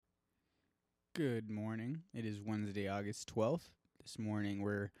Good morning. It is Wednesday, August 12th. This morning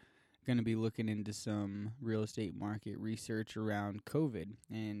we're going to be looking into some real estate market research around COVID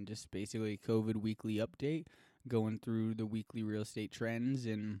and just basically COVID weekly update, going through the weekly real estate trends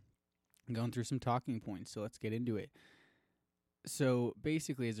and going through some talking points. So let's get into it. So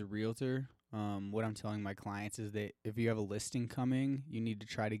basically, as a realtor, what I'm telling my clients is that if you have a listing coming, you need to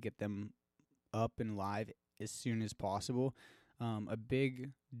try to get them up and live as soon as possible. A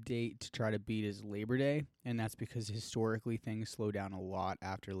big date to try to beat is Labor Day, and that's because historically things slow down a lot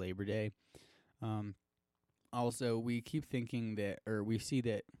after Labor Day. Also, we keep thinking that, or we see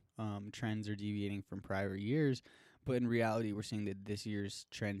that trends are deviating from prior years, but in reality, we're seeing that this year's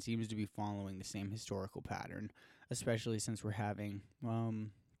trend seems to be following the same historical pattern, especially since we're having,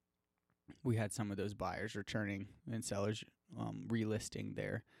 we had some of those buyers returning and sellers relisting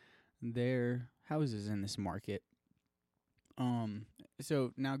their houses in this market.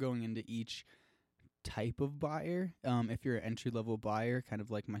 So now going into each type of buyer, if you're an entry-level buyer, kind of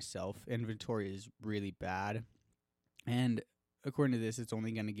like myself, inventory is really bad. And according to this, it's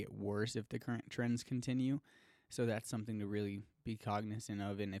only going to get worse if the current trends continue. So that's something to really be cognizant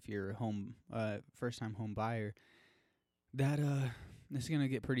of. And if you're a first-time home buyer, that's going to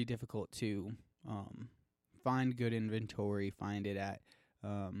get pretty difficult to find good inventory, find it at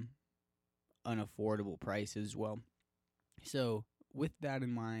an affordable price as well. So with that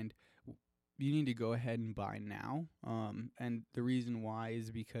in mind, you need to go ahead and buy now. And the reason why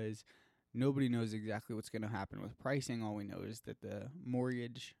is because nobody knows exactly what's going to happen with pricing. All we know is that the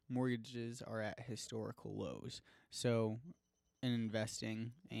mortgages are at historical lows. So in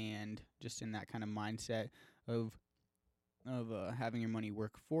investing and just in that kind of mindset of having your money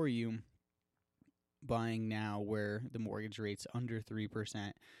work for you, buying now where the mortgage rate's under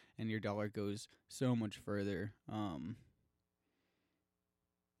 3% and your dollar goes so much further,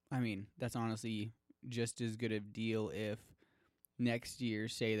 that's honestly just as good a deal if next year,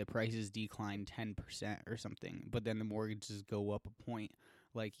 say, the prices decline 10% or something, but then the mortgages go up a point,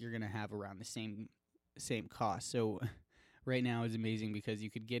 like you're going to have around the same cost. So right now is amazing because you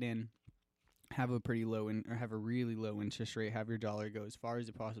could get in, have a pretty low or have a really low interest rate, have your dollar go as far as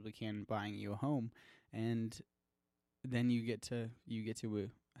it possibly can buying you a home, and then you get to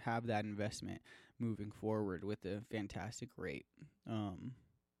have that investment moving forward with a fantastic rate.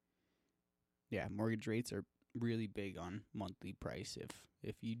 Mortgage rates are really big on monthly price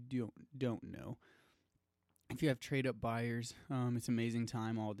if you don't know. If you have trade-up buyers, it's an amazing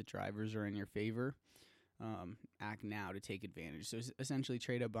time. All the drivers are in your favor. Act now to take advantage. So essentially,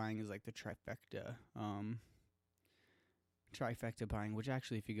 trade-up buying is like the trifecta buying, which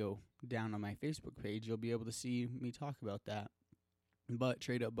actually, if you go down on my Facebook page, you'll be able to see me talk about that. But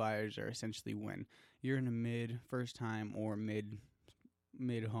trade-up buyers are essentially when you're in a first time or mid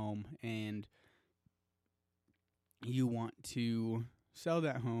home and you want to sell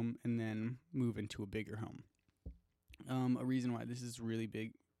that home and then move into a bigger home. A reason why this is really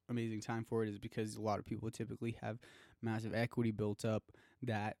big, amazing time for it is because a lot of people typically have massive equity built up.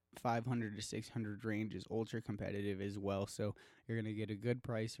 That 500 to 600 range is ultra competitive as well, so you're going to get a good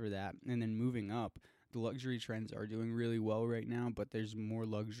price for that. And then moving up, the luxury trends are doing really well right now, but there's more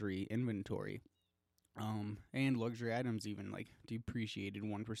luxury inventory. And luxury items even like depreciated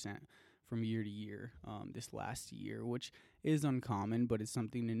 1% from year to year this last year, which is uncommon, but it's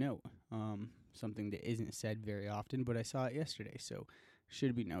something to note. Something that isn't said very often, but I saw it yesterday, so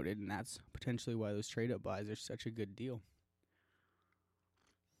should be noted, and that's potentially why those trade-up buys are such a good deal.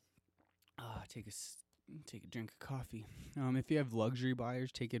 Take a drink of coffee. If you have luxury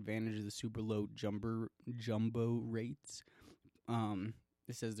buyers, take advantage of the super low jumbo rates.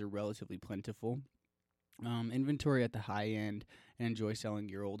 It says they're relatively plentiful. Inventory at the high end, and enjoy selling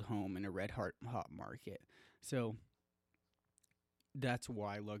your old home in a red hot market. So that's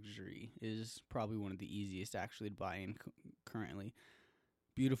why luxury is probably one of the easiest actually to buy in currently.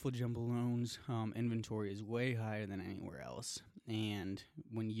 Beautiful jumbo loans. Inventory is way higher than anywhere else. And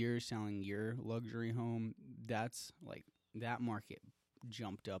when you're selling your luxury home, that's like that market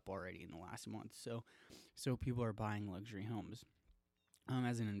jumped up already in the last month. So people are buying luxury homes.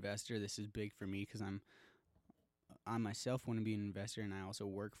 As an investor, this is big for me because I myself want to be an investor, and I also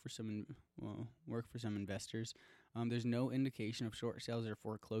work for some investors. There's no indication of short sales or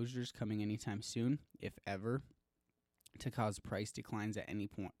foreclosures coming anytime soon, if ever, to cause price declines at any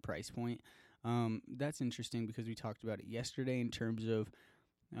price point. That's interesting because we talked about it yesterday in terms of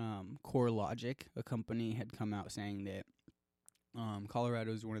CoreLogic. A company had come out saying that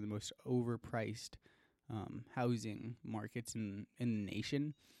Colorado is one of the most overpriced housing markets in the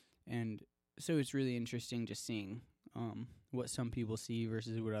nation, and so it's really interesting just seeing what some people see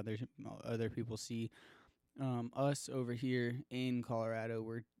versus what other people see. Us over here in Colorado,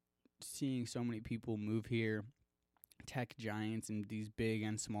 we're seeing so many people move here. Tech giants and these big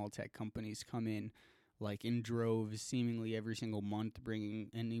and small tech companies come in like in droves seemingly every single month, bringing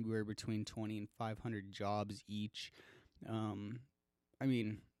anywhere between 20 and 500 jobs each. I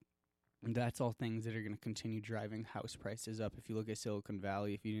mean, that's all things that are going to continue driving house prices up. If you look at Silicon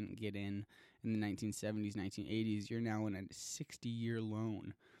Valley, if you didn't get in the 1970s, 1980s, you're now in a 60-year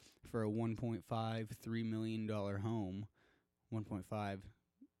loan for a $1.53 million home. 1.5,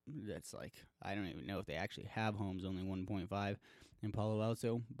 that's like, I don't even know if they actually have homes, only 1.5 in Palo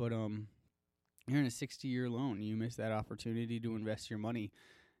Alto. But you're in a 60-year loan. You miss that opportunity to invest your money.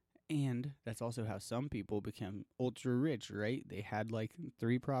 And that's also how some people become ultra rich, right? They had like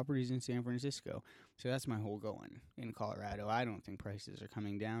 3 properties in San Francisco. So that's my whole going in Colorado. I don't think prices are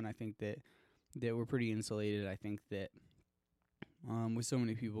coming down. I think that we're pretty insulated. I think that with so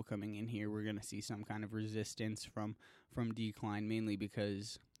many people coming in here, we're going to see some kind of resistance from decline, mainly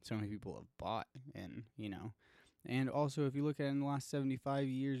because so many people have bought and, And also, if you look at it in the last 75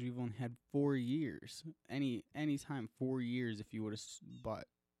 years, we've only had 4 years. Any time 4 years, if you would have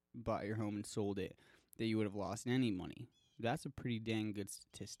bought your home and sold it, that you would have lost any money. That's a pretty dang good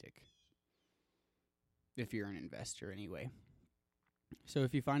statistic if you're an investor anyway. So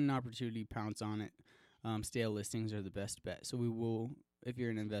if you find an opportunity, pounce on it. Stale listings are the best bet. So if you're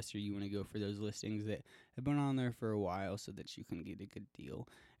an investor, you want to go for those listings that have been on there for a while so that you can get a good deal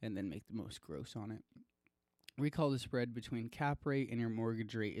and then make the most gross on it. We call the spread between cap rate and your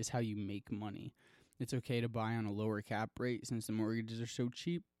mortgage rate is how you make money. It's okay to buy on a lower cap rate since the mortgages are so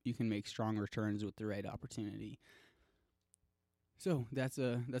cheap. You can make strong returns with the right opportunity. So that's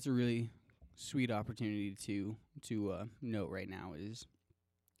a really sweet opportunity to note right now is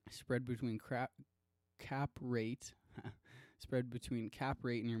spread between cap rate. Spread between cap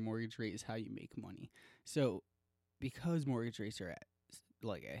rate and your mortgage rate is how you make money. So because mortgage rates are at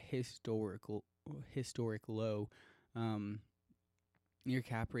like a historic low, your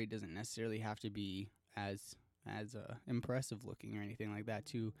cap rate doesn't necessarily have to be as impressive looking or anything like that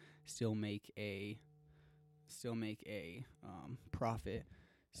to still make a profit.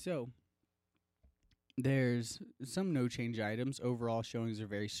 So there's some no change items. Overall showings are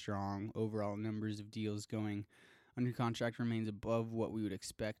very strong. Overall numbers of deals going under contract remains above what we would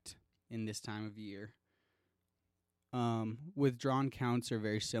expect in this time of year. Withdrawn counts are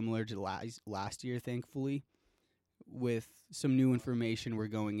very similar to last year, thankfully. With some new information we're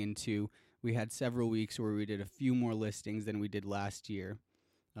going into, we had several weeks where we did a few more listings than we did last year.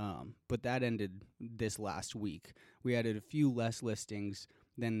 But that ended this last week. We added a few less listings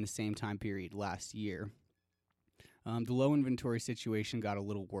than the same time period last year. The low inventory situation got a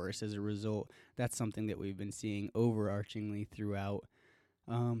little worse as a result. That's something that we've been seeing overarchingly throughout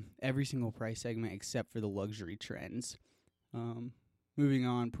every single price segment except for the luxury trends. Moving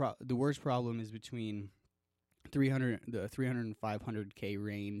on, the worst problem is between the 300 and 500K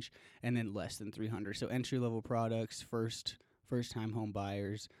range, and then less than 300. So entry-level products, first-time home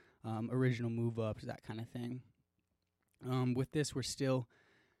buyers, original move-ups, that kind of thing. With this, we've still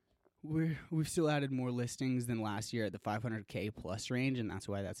added more listings than last year at the 500K plus range, and that's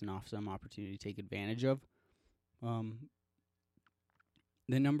why that's an awesome opportunity to take advantage of.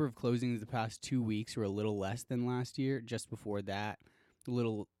 The number of closings the past 2 weeks were a little less than last year. Just before that, a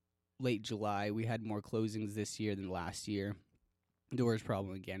little late July, we had more closings this year than last year. The worst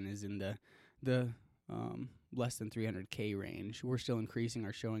problem, again, is in the less than 300K range. We're still increasing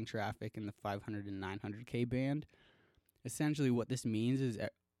our showing traffic in the 500 and 900K band. Essentially, what this means is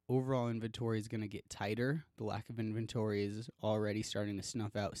that overall inventory is going to get tighter. The lack of inventory is already starting to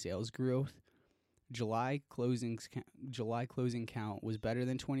snuff out sales growth. July closing count was better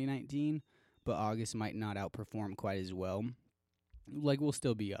than 2019, but August might not outperform quite as well. Like, we'll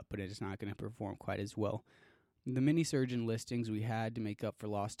still be up, but it's not going to perform quite as well. The mini surge in listings we had to make up for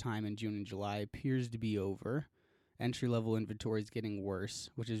lost time in June and July appears to be over. Entry-level inventory is getting worse,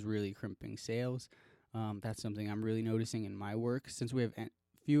 which is really crimping sales. That's something I'm really noticing in my work. Since we have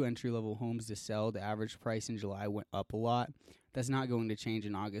few entry-level homes to sell, the average price in July went up a lot. That's not going to change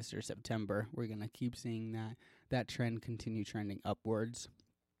in August or September. We're going to keep seeing that trend continue trending upwards.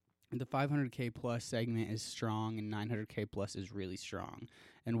 The 500K plus segment is strong and 900K plus is really strong.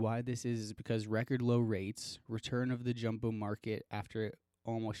 And why this is because record low rates, return of the jumbo market after it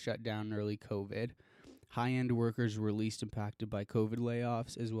almost shut down early COVID, high-end workers were least impacted by COVID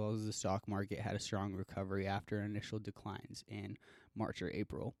layoffs, as well as the stock market had a strong recovery after initial declines in March or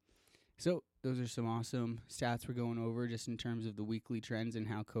April. So those are some awesome stats we're going over just in terms of the weekly trends and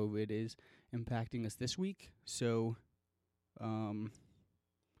how COVID is impacting us this week. So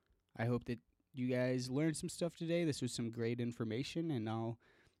I hope that you guys learned some stuff today. This was some great information, and I'll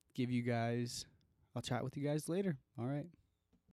chat with you guys later. All right.